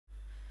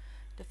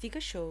The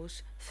figure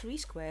shows three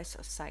squares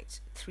of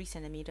sides 3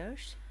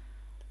 centimeters,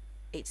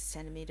 8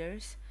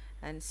 centimeters,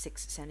 and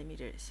 6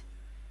 centimeters.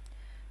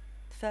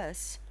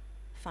 First,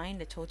 find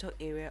the total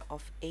area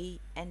of A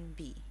and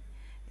B.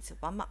 It's a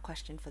 1-mark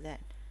question for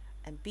that.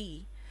 And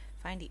B,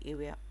 find the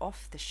area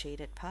of the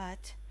shaded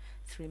part.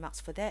 3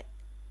 marks for that.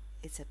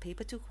 It's a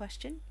paper 2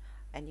 question,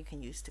 and you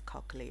can use the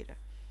calculator.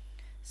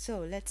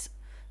 So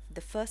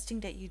the first thing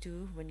that you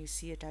do when you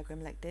see a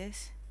diagram like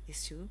this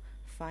is to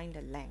find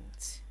the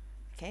lengths.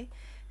 Okay,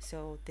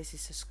 so this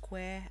is a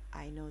square.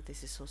 I know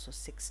this is also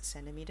 6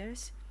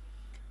 centimeters,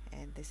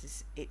 and this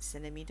is 8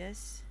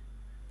 centimeters.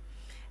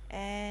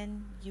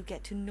 And you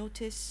get to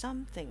notice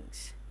some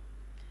things.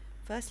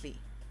 Firstly,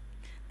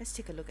 let's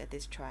take a look at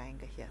this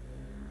triangle here.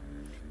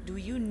 Do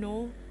you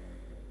know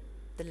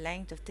the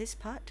length of this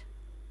part?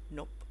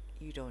 Nope,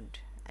 you don't.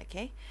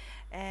 Okay,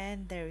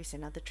 and there is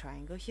another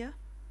triangle here.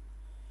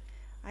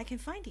 I can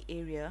find the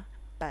area,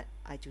 but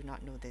I do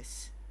not know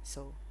this,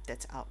 so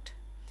that's out.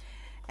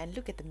 And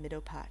look at the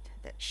middle part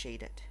that's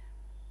shaded.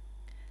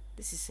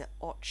 This is an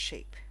odd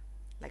shape,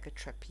 like a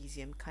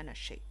trapezium kind of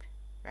shape,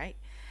 right?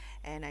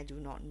 And I do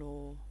not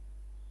know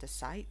the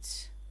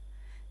sides,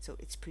 so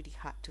it's pretty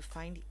hard to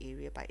find the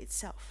area by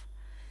itself.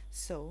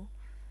 So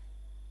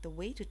the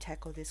way to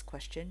tackle this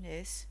question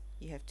is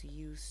you have to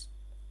use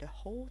the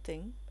whole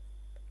thing,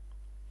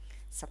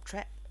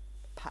 subtract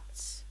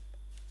parts,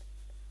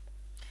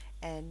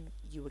 and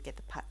you will get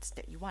the parts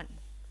that you want.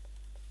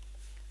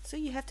 So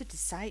you have to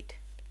decide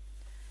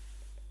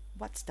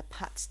what's the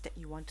parts that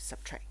you want to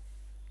subtract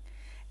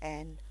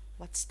and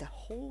what's the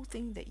whole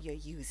thing that you're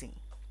using.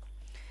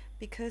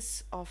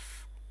 Because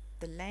of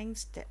the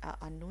lengths that are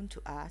unknown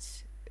to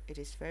us, it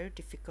is very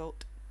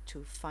difficult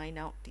to find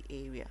out the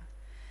area.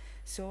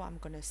 So I'm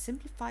going to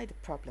simplify the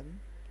problem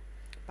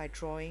by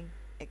drawing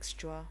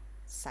extra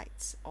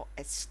sides or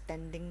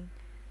extending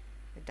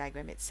the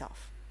diagram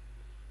itself.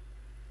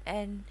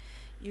 And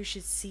you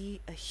should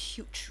see a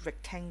huge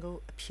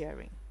rectangle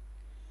appearing.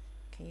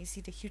 Can you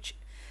see the huge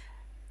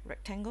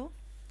rectangle?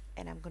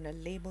 And I'm going to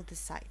label the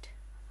side.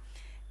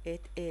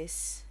 It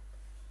is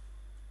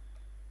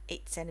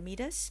 8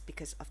 centimeters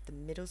because of the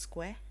middle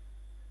square,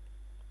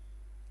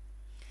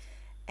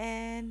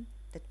 and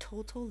the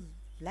total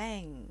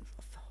length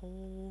of the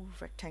whole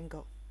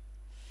rectangle,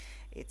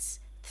 it's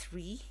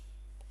 3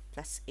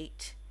 plus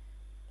 8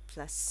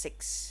 plus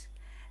 6,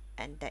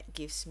 and that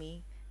gives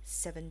me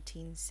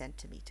 17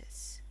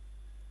 centimeters.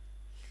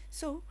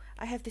 So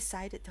I have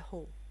decided the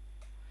whole.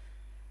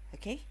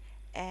 Okay,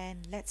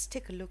 and let's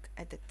take a look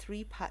at the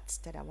 3 parts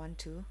that I want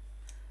to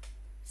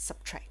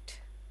subtract.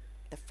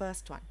 The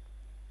first one.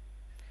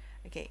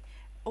 Okay,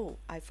 oh,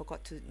 I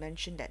forgot to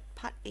mention that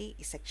part A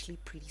is actually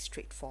pretty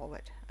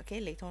straightforward. Okay,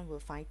 later on we'll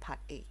find part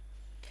A.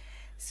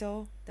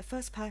 So the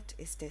first part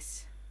is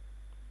this,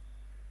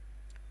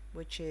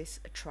 which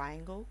is a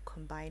triangle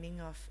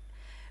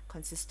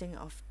consisting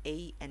of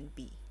A and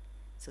B.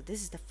 So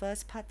this is the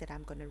first part that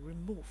I'm going to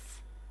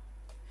remove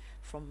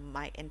from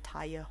my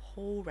entire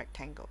whole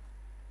rectangle.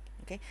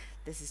 Okay,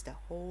 this is the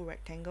whole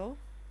rectangle,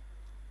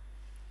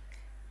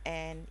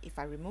 and if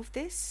I remove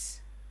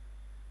this,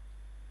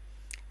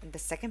 and the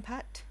second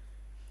part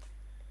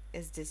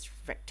is this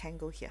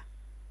rectangle here.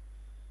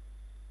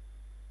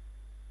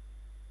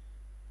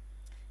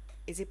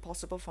 Is it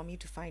possible for me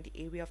to find the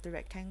area of the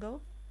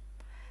rectangle?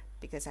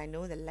 Because I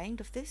know the length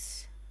of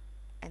this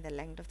and the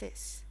length of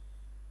this,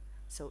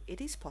 so it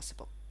is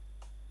possible.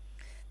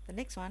 The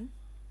next one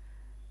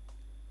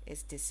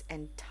is this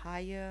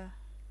entire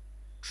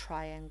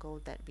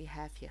triangle that we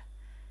have here,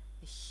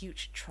 a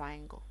huge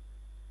triangle.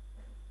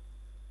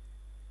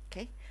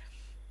 Okay,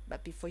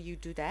 but before you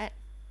do that,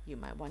 you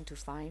might want to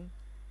find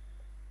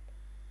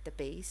the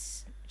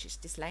base, which is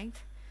this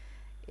length.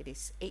 It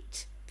is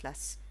 8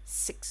 plus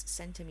 6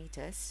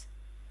 centimeters,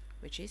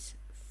 which is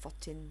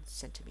 14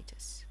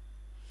 centimeters.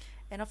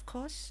 And of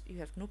course, you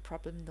have no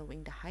problem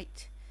knowing the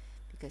height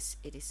because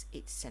it is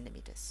 8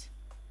 centimeters.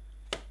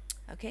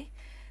 Okay,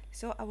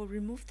 so I will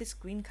remove this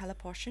green color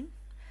portion.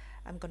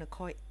 I'm going to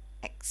call it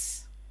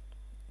X.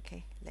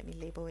 Okay, let me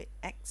label it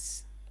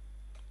X.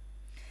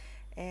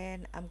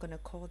 And I'm going to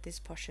call this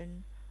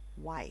portion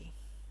Y.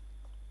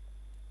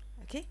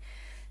 Okay,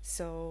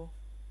 so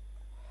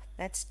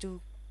let's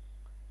do,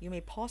 you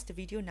may pause the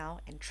video now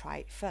and try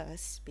it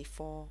first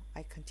before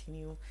I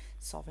continue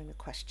solving the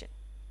question.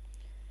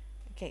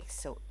 Okay,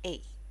 so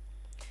A.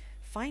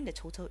 Find the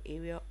total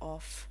area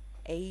of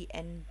A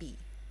and B.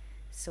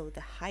 So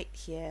the height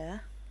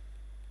here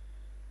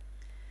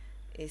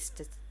is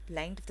the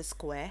length of the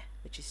square,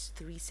 which is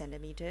 3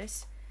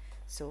 centimeters.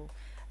 So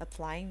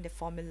applying the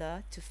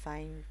formula to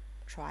find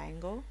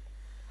triangle,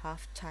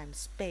 half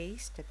times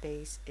base, the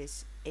base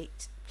is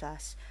 8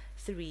 plus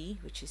 3,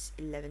 which is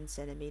 11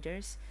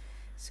 centimeters.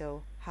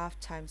 So half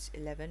times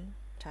 11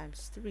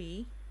 times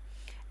 3,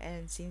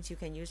 and since you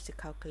can use the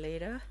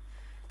calculator,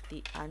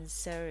 the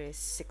answer is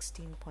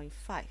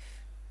 16.5.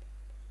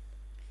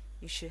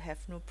 You should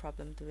have no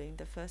problem doing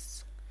the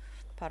first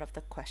part of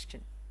the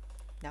question.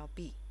 Now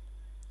B.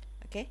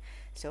 Okay,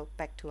 so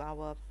back to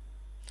our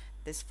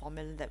this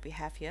formula that we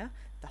have here,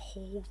 the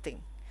whole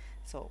thing.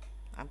 So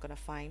I'm going to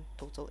find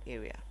total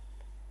area.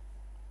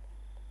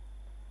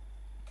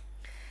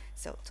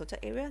 So total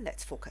area,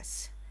 let's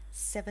focus.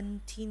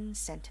 17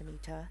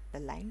 centimeter the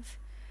length,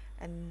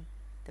 and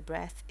the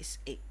breadth is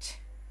 8.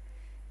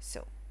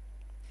 So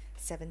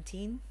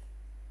 17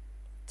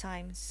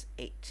 times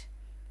 8.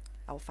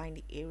 I'll find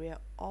the area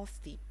of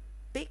the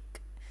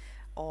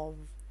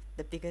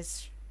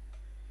biggest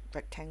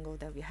rectangle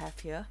that we have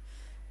here,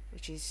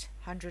 which is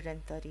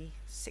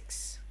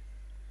 136.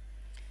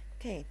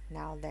 Okay,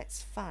 now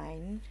let's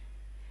find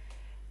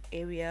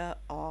area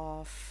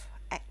of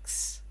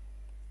X,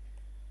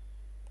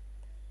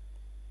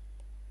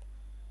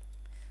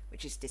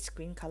 which is this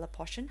green color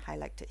portion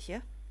highlighted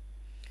here.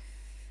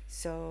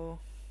 So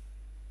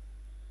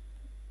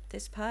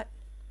this part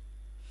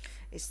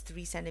is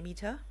 3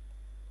 centimeter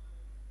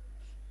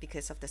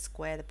because of the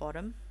square at the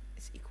bottom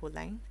is equal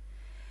length.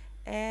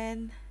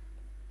 And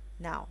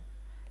now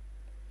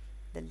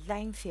the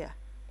length here,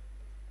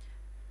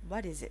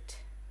 what is it?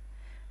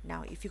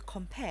 Now if you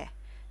compare,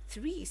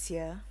 3 is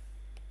here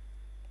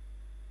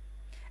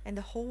and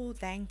the whole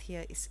length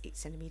here is 8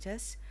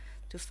 centimeters.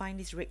 To find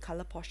this red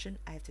color portion,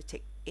 I have to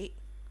take 8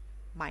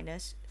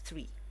 minus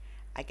 3.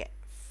 I get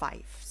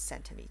 5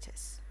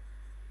 centimeters.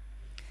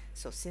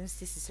 So since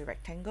this is a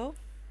rectangle,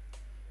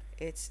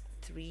 it's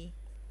 3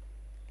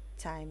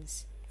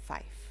 times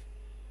 5,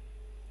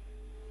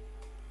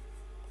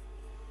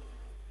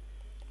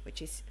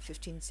 which is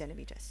 15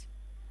 centimeters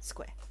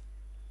square.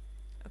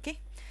 Okay,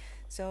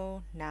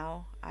 so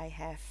now I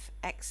have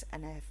X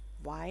and I have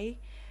Y.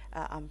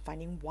 I'm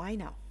finding Y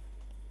now.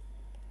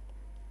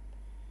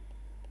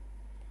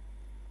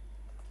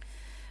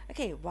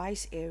 Okay,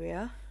 Y's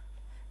area,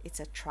 it's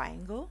a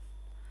triangle.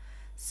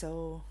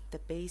 So the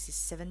base is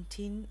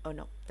 17, oh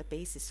no, the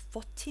base is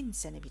 14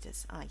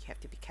 centimeters. You have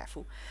to be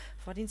careful.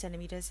 14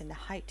 centimeters and the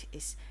height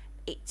is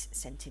 8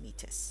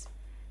 centimeters.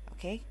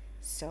 Okay,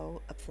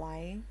 so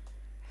applying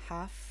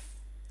half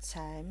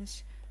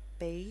times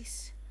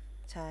base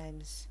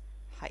times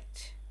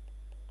height.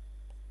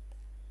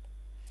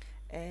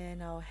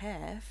 And I'll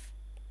have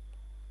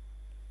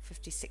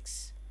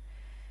 56.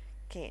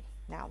 Okay,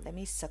 now let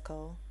me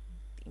circle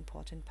the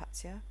important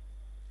parts here.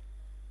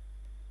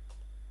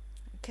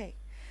 Okay,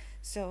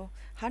 so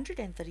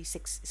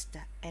 136 is the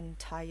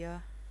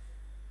entire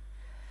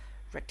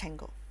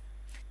rectangle.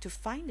 To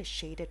find the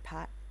shaded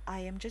part, I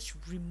am just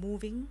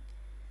removing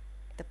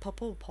the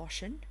purple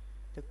portion,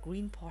 the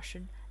green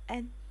portion,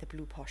 and the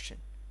blue portion.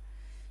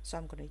 So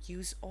I'm going to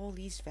use all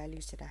these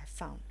values that I have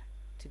found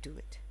to do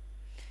it.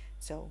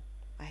 So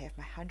I have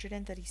my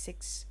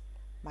 136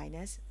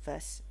 minus,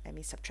 first let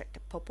me subtract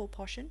the purple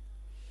portion,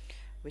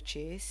 which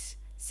is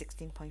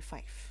 16.5.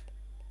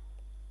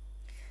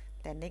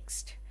 Then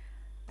next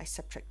I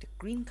subtract the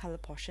green color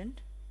portion,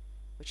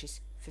 which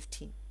is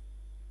 15.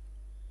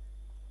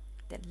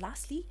 Then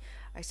lastly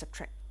I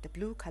subtract the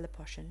blue color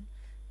portion,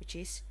 which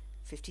is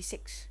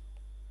 56.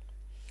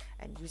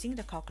 And using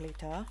the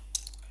calculator,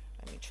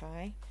 let me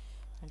try.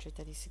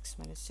 136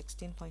 minus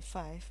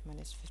 16.5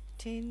 minus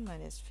 15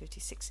 minus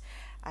 56.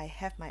 I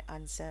have my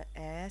answer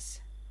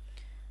as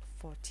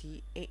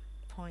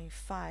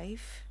 48.5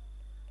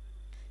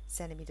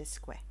 centimeters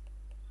square.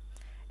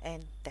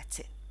 And that's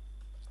it.